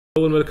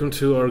Hello and welcome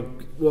to our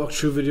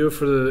walkthrough video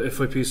for the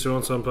FYP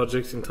surround sound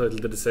project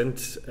entitled The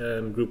Descent.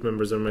 Group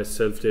members are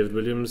myself, David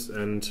Williams,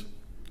 and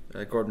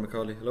Gordon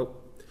McCauley. Hello.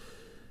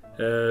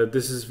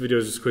 This video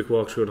is just a quick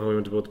walkthrough on how we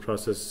went about the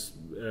process,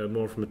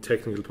 more from a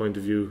technical point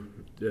of view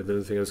than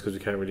anything else, because we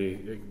can't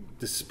really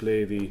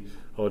display the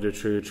audio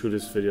through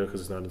this video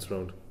because it's not in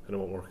surround and it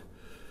won't work.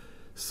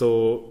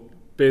 So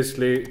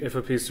basically,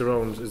 FYP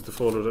surround is the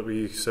folder that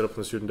we set up on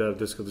the student data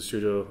disk of the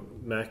Studio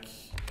Mac.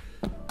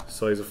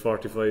 Size of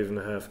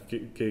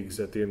 45.5 gigs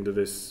at the end of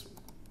this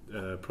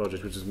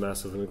project, which is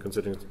massive, and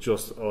considering it's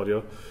just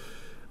audio.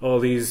 All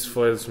these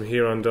files from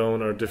here on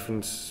down are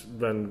different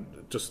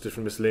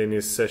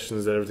miscellaneous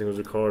sessions that everything was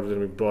recorded,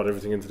 and we brought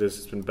everything into this.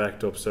 It's been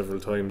backed up several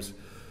times,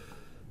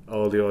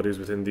 all the audios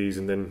within these,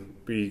 and then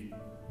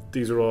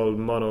these are all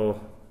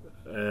mono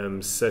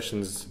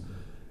sessions,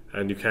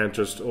 and you can't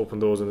just open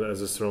those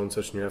as a surround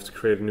session. You have to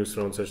create a new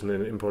surround session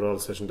and import all the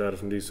session data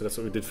from these. So that's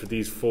what we did for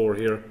these four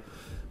here.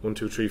 1,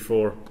 2, 3,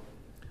 4,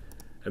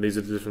 and these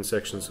are the different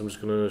sections. So I'm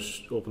just going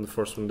to open the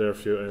first one there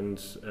for you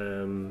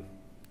and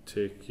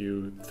take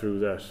you through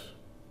that.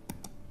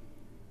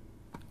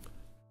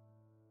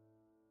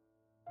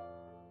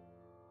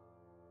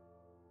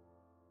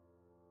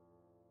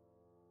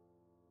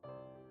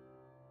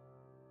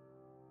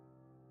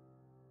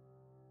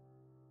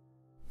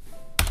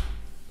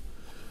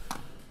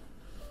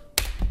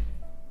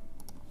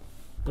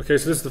 Okay,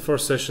 so this is the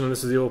first session, and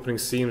this is the opening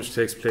scene, which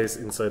takes place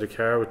inside a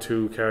car with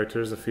two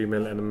characters, a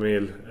female and a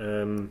male.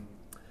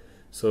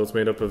 So it's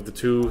made up of the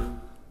two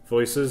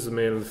voices, the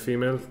male and the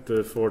female,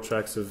 the 4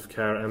 tracks of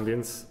car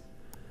ambience.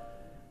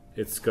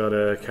 It's got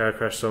car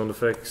crash sound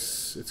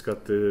effects, it's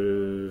got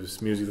the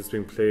music that's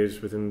being played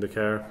within the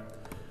car.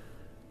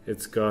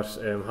 It's got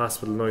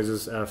hospital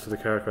noises after the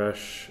car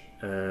crash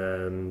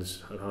and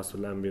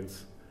hospital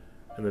ambience.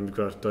 And then we've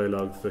got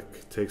dialogue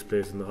that takes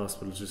place in the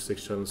hospital, just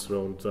 6 channels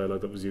surround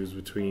dialogue that was used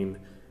between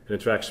an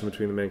interaction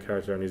between the main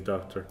character and his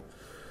doctor.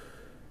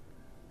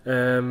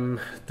 Then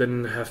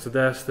after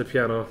that, the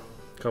piano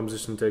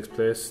composition takes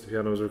place. The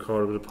piano was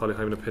recorded with a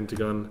polyhymn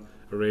pentagon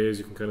array, as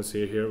you can kind of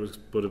see it here,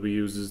 but we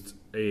used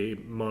a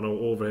mono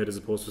overhead as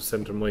opposed to a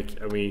center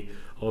mic, and we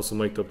also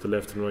mic'd up the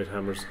left and right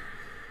hammers.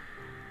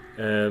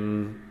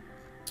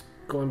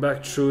 Going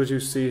back through it, you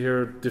see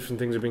here different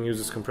things are being used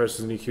as compressors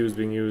and EQs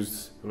being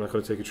used. I'm not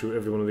going to take you through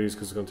every one of these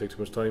because it's going to take too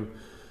much time.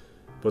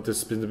 But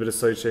there's been a bit of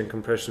sidechain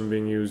compression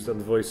being used on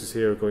the voices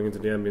here, going into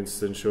the ambience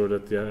to ensure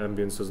that the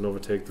ambience doesn't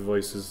overtake the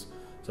voices.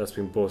 So that's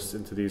being bussed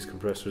into these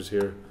compressors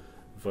here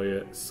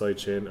via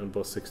sidechain and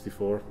bus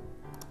 64.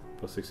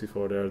 Bus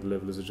 64 there, the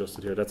level is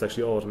adjusted here. That's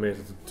actually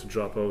automated to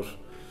drop out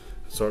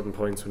at certain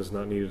points when it's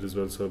not needed as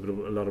well. So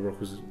a lot of work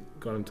was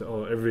gone into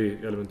every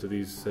element of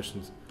these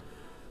sessions.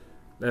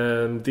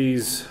 And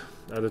these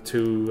are the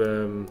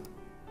 2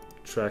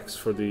 tracks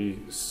for the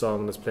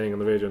song that's playing on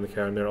the radio in the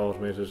car, and they're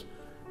automated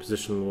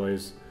positional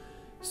wise.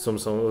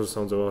 Other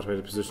sounds are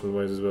automated positional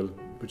wise as well,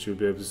 which you'll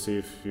be able to see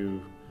if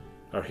you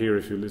are here,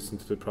 if you listen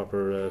to the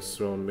proper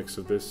surround mix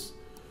of this.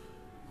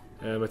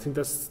 I think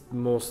that's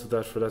most of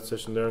that for that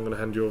session there. I'm going to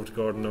hand you over to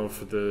Gordon now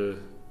for the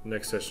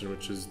next session,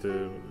 which is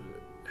the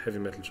heavy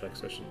metal track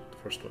session, the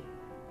first one.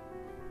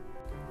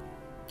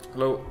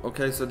 Hello.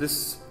 Okay, so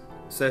this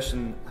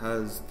session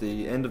has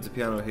the end of the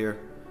piano here.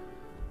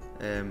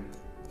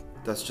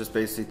 That's just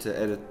basically to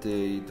edit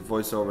the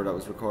voiceover that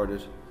was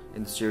recorded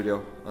in the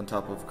studio on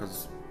top of,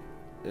 because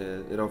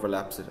it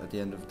overlaps it at the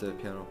end of the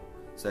piano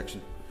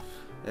section.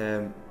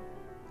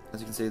 As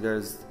you can see,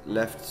 there's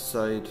left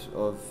side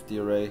of the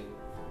array,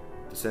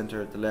 the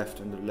center, the left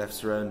and the left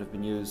surround have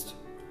been used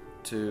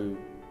to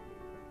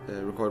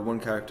record one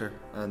character,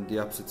 and the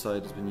opposite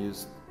side has been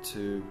used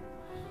to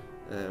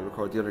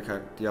record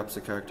the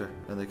opposite character,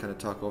 and they kind of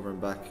talk over and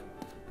back,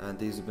 and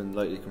these have been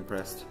lightly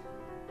compressed.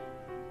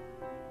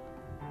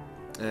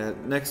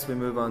 Next we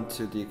move on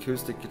to the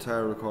acoustic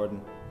guitar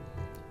recording,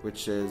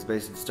 which is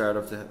basically the start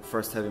of the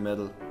first heavy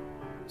metal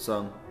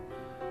song,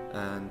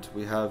 and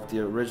we have the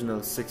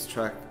original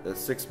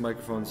 6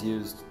 microphones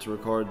used to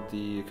record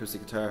the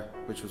acoustic guitar,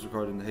 which was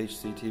recorded in the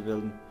HCT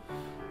building,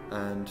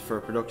 and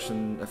for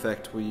production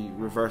effect we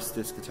reversed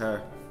this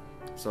guitar,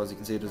 so as you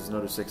can see there's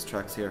another 6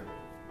 tracks here.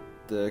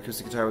 The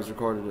acoustic guitar was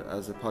recorded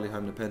as a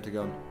polyhymn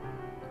pentagon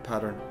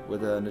pattern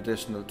with an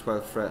additional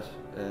 12th fret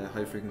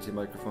high frequency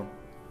microphone.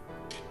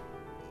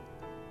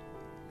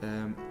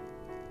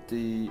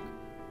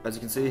 As you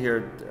can see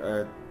here,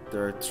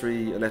 there are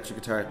 3 electric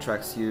guitar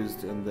tracks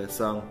used in the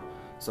song.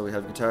 So we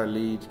have guitar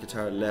lead,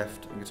 guitar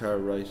left and guitar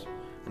right,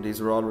 and these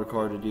are all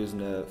recorded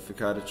using a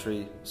Ficata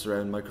 3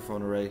 surround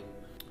microphone array.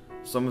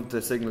 Some of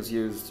the signals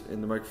used in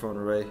the microphone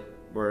array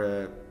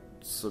were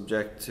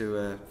subject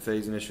to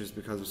phasing issues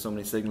because of so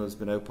many signals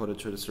being outputted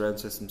through the surround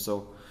system,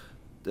 so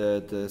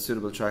the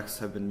suitable tracks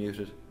have been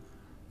muted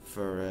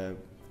for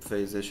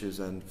phase issues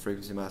and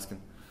frequency masking.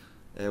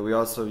 We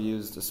also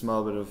used a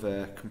small bit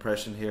of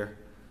compression here,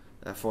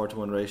 a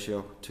 4:1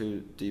 ratio,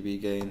 2 dB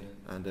gain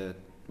and a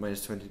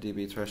 -20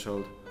 dB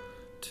threshold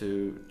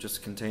to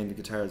just contain the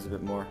guitars a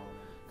bit more,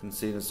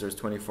 considering there's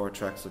 24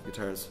 tracks of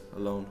guitars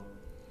alone.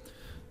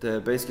 The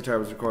bass guitar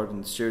was recorded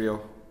in the studio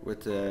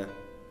with a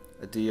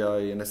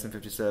DI, an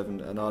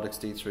SM57, an Audix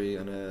D3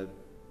 and a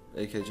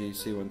AKG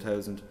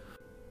C1000.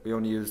 We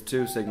only used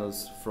 2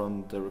 signals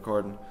from the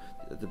recording.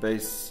 The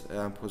bass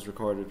amp was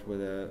recorded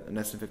with an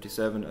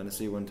SM57 and a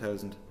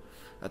C1000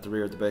 at the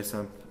rear of the bass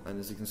amp, and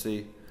as you can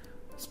see,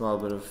 a small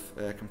bit of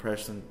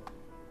compression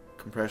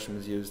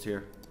was used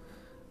here,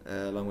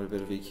 along with a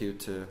bit of EQ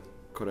to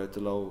cut out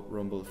the low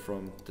rumble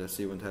from the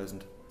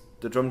C1000.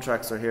 The drum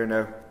tracks are here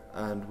now,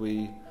 and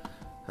we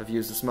have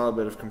used a small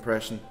bit of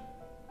compression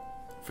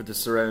for the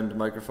surround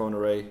microphone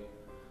array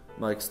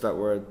mics that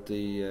were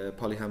the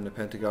Polyhamna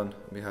Pentagon.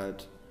 We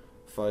had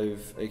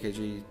 5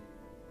 AKG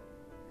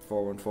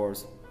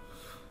 414s.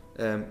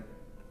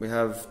 We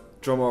have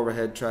drum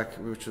overhead track,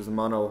 which was a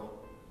mono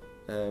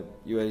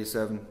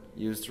U87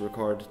 used to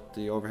record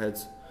the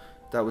overheads.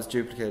 That was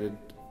duplicated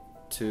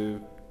to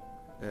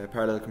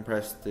parallel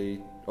compress the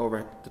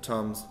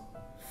toms,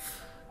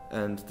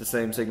 and the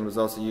same signal was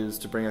also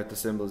used to bring out the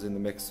cymbals in the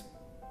mix.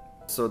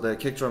 So the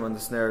kick drum and the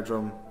snare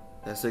drum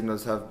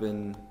signals have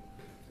been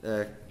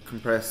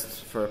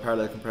compressed for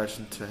parallel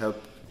compression to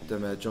help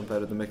them jump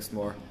out of the mix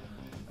more,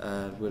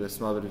 with a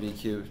small bit of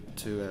EQ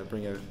to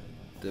bring out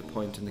the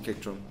point in the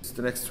kick drum. So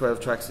the next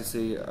 12 tracks you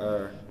see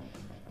are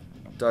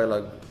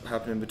dialogue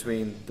happening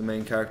between the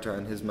main character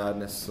and his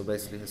madness, so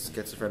basically his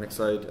schizophrenic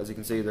side. As you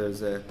can see,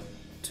 there's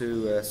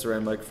 2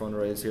 surround microphone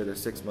arrays here.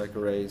 There's 6 mic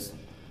arrays,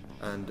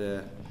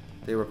 and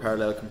they were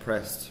parallel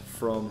compressed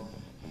from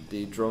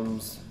the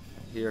drums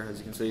here, as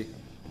you can see,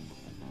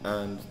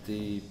 and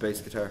the bass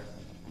guitar,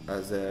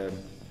 as to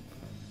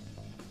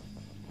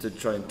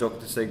try and duck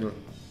the signal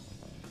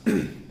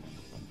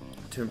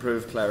to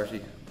improve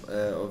clarity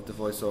of the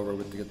voiceover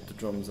with the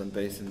drums and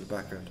bass in the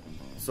background.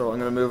 So I'm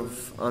going to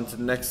move on to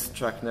the next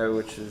track now,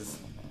 which is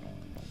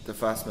the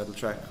fast metal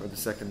track, or the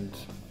second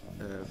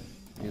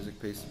music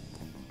piece.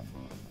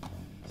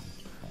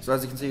 So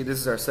as you can see, this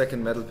is our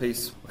second metal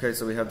piece. Okay,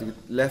 so we have the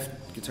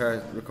left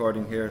guitar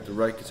recording here, the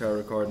right guitar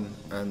recording,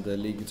 and the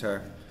lead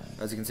guitar.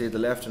 As you can see, the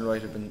left and right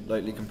have been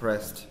lightly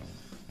compressed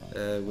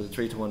with a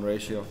 3:1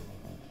 ratio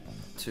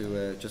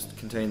to just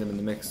contain them in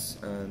the mix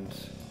and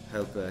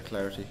help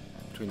clarity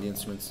between the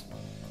instruments.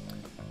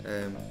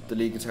 The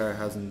lead guitar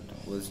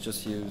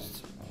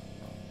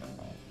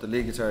the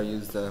lead guitar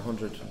used a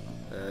 100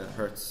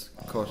 hertz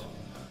cut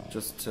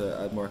just to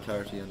add more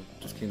clarity and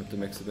just clean up the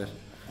mix a bit.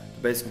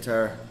 The bass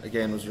guitar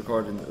again was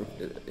recorded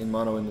in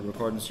mono in the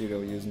recording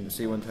studio using the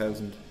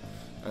C1000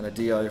 and a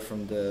DI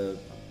from the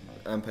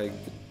Ampeg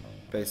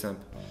bass amp.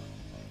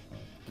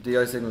 The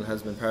DI signal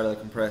has been parallel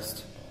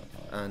compressed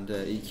and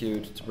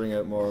EQ'd to bring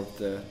out more of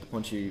the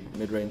punchy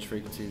mid-range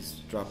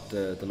frequencies, drop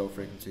the low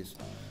frequencies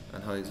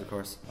and highs of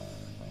course,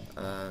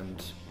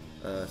 and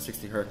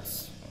 60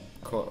 hertz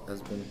cut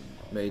has been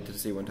made to the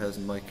C1000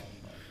 mic.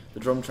 The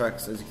drum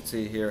tracks, as you can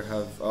see here,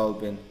 have all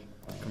been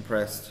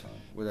compressed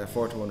with a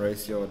 4:1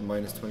 ratio at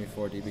minus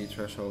 24 dB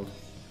threshold,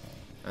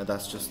 and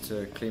that's just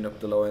to clean up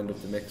the low end of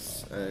the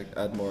mix,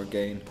 add more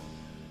gain,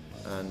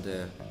 and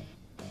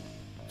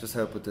just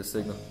help with this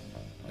signal.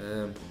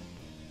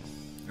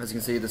 As you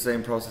can see, the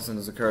same processing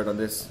has occurred on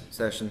this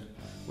session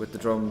with the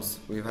drums.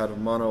 We've had a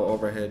mono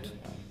overhead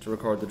to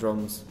record the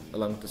drums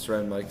along with the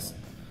surround mics.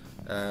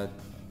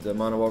 The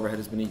mono overhead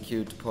has been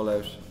EQ'd to pull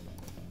out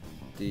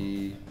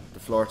the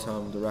floor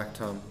tom, the rack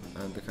tom,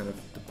 and the kind of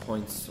the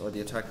points or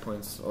the attack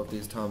points of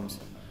these toms,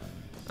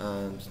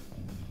 and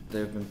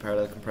they've been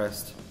parallel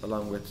compressed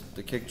along with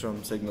the kick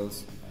drum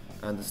signals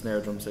and the snare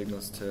drum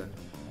signals to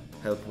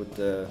help with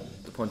the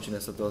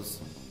punchiness of those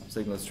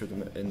signals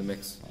in the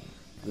mix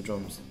of the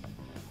drums.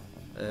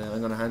 I'm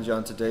going to hand you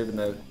on to David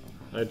now.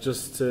 I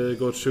just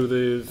go through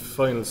the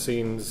final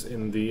scenes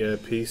in the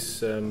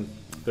piece.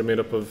 They're made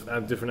up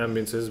of different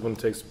ambiences. One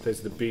takes place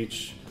at the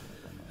beach,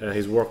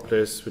 his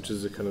workplace, which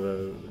is a kind of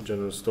a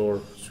general store,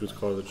 which you would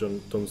call it,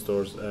 Dunn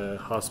Stores,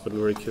 hospital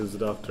where he kills the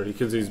doctor. He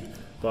kills his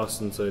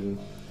boss inside in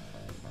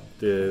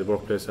the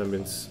workplace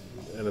ambience,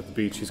 and at the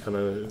beach he's kind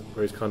of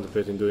where he's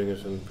contemplating doing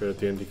it, and at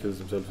the end he kills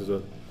himself as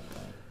well.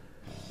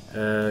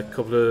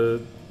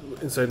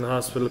 Inside in the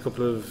hospital, a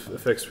couple of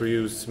effects were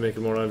used to make it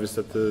more obvious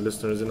that the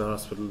listener is in the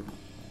hospital.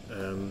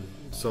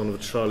 Sound of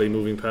a trolley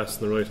moving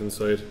past on the right hand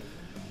side,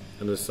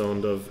 and the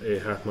sound of a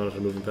heart monitor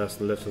moving past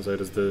on the left hand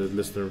side as the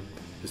listener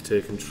is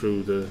taken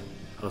through the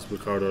hospital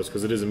corridors,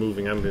 because it is a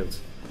moving ambience.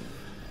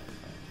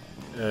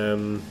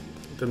 Then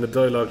the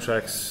dialogue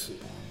tracks,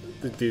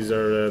 these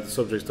are the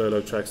subject's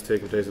dialogue tracks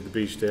taking place at the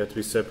beach. They have to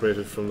be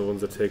separated from the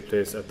ones that take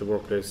place at the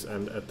workplace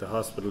and at the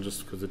hospital,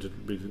 just because it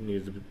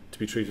needed to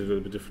be treated a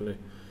little bit differently.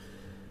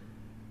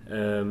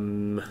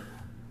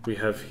 We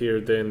have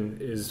here then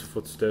is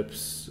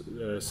footsteps,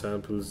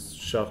 samples,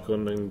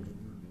 shotgun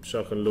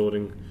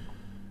loading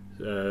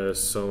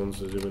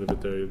sounds. As you went a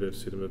bit there, you'll be able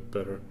to see them a bit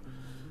better.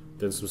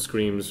 Then some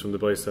screams from the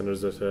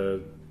bystanders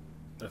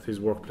at his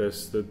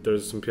workplace.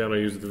 There's some piano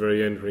used at the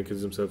very end where he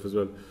kills himself as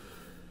well.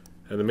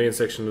 And the main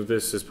section of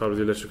this is probably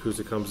the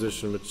electroacoustic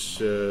composition,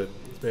 which is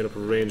made up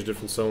of a range of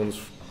different sounds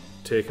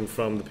taken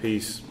from the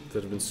piece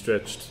that have been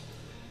stretched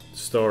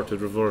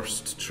distorted,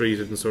 reversed,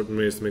 treated in certain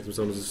ways to make them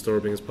sound as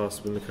disturbing as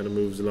possible, and it kind of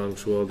moves along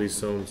through all these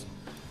sounds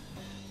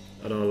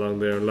and all along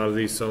there. And a lot of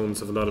these sounds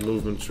have a lot of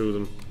movement through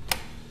them.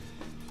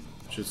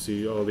 You should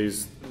see all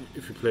these,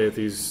 if you play at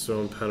these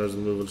surround panners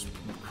and move,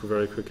 will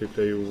very quickly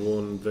play you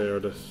one there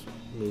that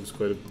moves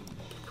quite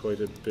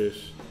a bit.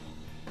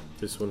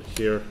 This one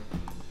here,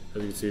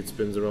 as you can see, it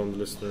spins around the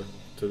listener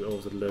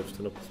over to the left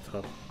and up to the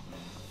top,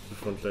 the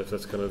front left.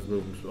 That's kind of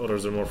movement.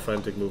 Others are more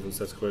frantic movements.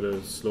 That's quite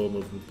a slow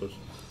movement, but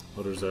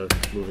others are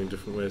moving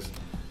different ways.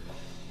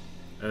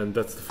 And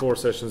that's the 4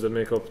 sessions that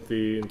make up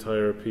the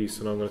entire piece,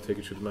 and I'm going to take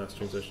you through the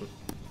mastering session.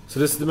 So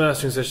this is the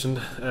mastering session.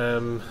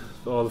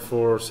 All the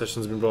 4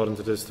 sessions have been brought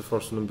into this. The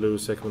first one in blue,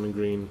 second one in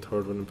green,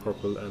 third one in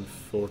purple, and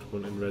fourth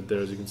one in red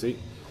there, as you can see.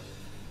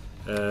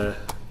 There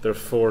are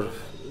 4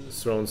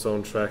 surround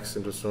sound tracks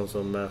into a surround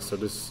sound master.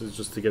 This is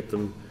just to get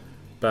them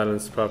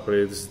balanced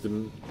properly. This is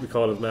we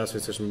call it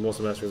mastering session, but most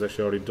of the mastering is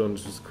actually already done.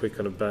 Just a quick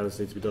kind of balance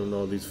needs to be done on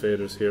all these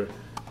faders here.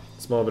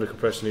 A small bit of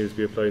compression needs to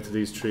be applied to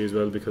these 3 as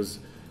well, because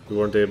we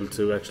weren't able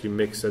to actually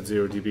mix at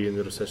 0 dB in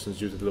the other sessions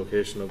due to the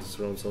location of the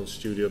surround sound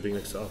studio being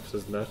next to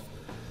offices and that.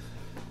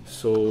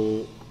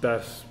 So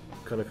that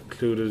kind of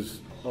concluded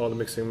all the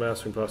mixing and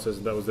mastering process,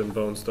 and that was then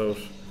bounced out.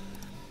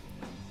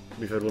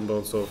 We've had 1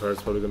 bounce so far.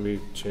 It's probably going to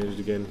be changed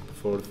again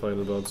before the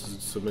final bounce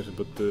is submitted,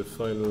 but the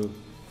final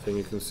thing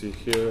you can see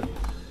here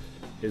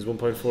is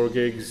 1.4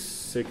 gigs,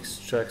 6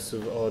 tracks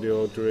of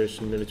audio,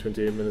 duration nearly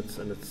 28 minutes,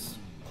 and it's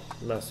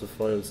massive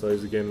file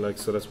size again.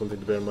 So that's one thing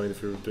to bear in mind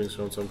if you're doing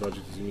surround sound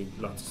projects, is you need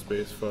lots of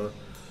space for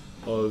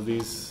all of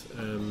these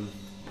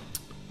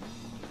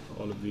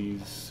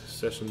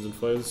sessions and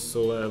files.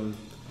 So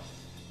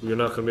you're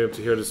not going to be able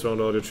to hear the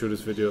surround audio through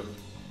this video.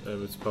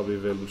 It's probably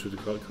available through the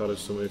college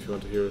somewhere if you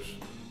want to hear it,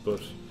 but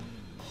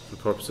for the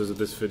purposes of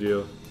this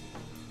video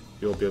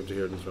you won't be able to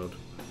hear it in surround.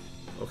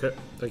 Okay,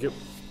 thank you.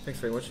 Thanks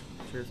very much.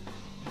 Cheers.